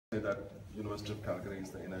That University of Calgary is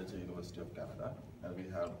the energy university of Canada, and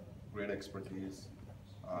we have great expertise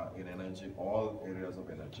in energy, all areas of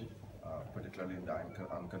energy, particularly in the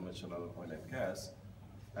unconventional oil and gas,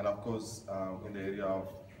 and of course in the area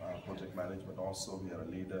of project management also we are a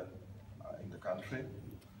leader in the country.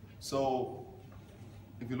 So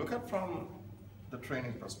if you look at from the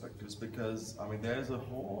training perspectives, because there is a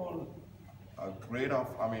whole great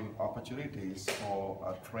opportunities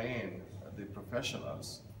for train the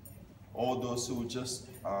professionals or those who just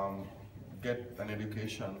get an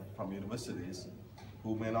education from universities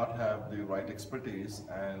who may not have the right expertise,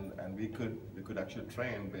 and we could actually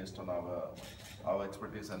train based on our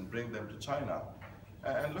expertise and bring them to China.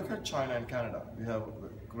 And look at China and Canada. We have a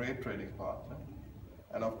great trading partner,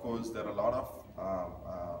 and of course there are a lot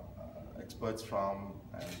of experts from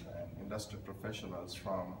and industry professionals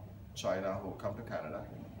from China who come to Canada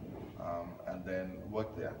and then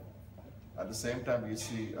work there. At the same time, we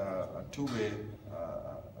see a two-way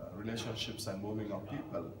relationships and moving of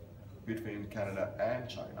people between Canada and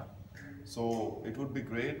China. So it would be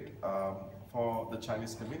great for the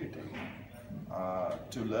Chinese community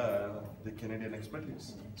to learn the Canadian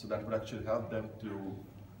expertise. So that would actually help them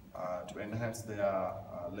to enhance their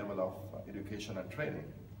level of education and training,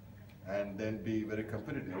 and then be very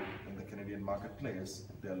competitive in the Canadian marketplace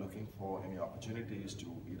if they are looking for any opportunities to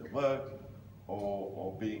either work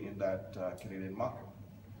or be in that Canadian market.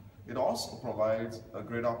 It also provides a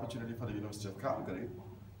great opportunity for the University of Calgary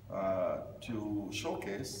to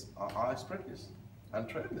showcase our expertise and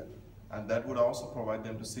train them. And that would also provide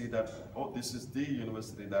them to see that, oh, this is the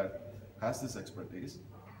university that has this expertise,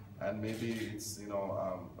 and maybe it's,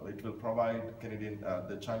 it will provide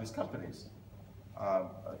the Chinese companies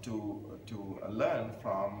to learn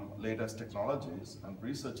from latest technologies and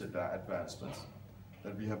research advancements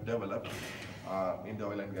that we have developed in the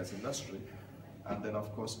oil and gas industry, and then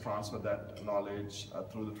of course transfer that knowledge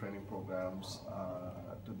through the training programs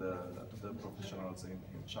to the professionals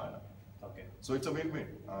in China. Okay. So it's a win-win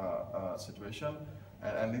situation,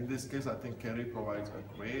 and in this case I think Kerry provides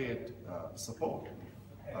a great support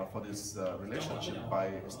for this relationship by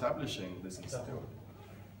establishing this institute.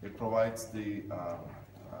 It provides the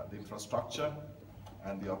infrastructure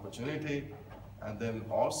and the opportunity, and then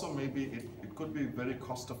also maybe it could be very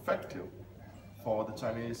cost effective for the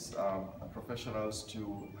Chinese professionals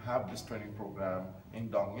to have this training program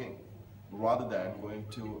in Ying rather than going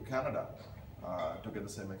to Canada to get the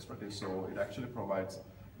same expertise. So it actually provides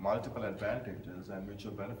multiple advantages and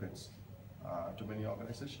mutual benefits to many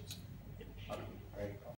organizations.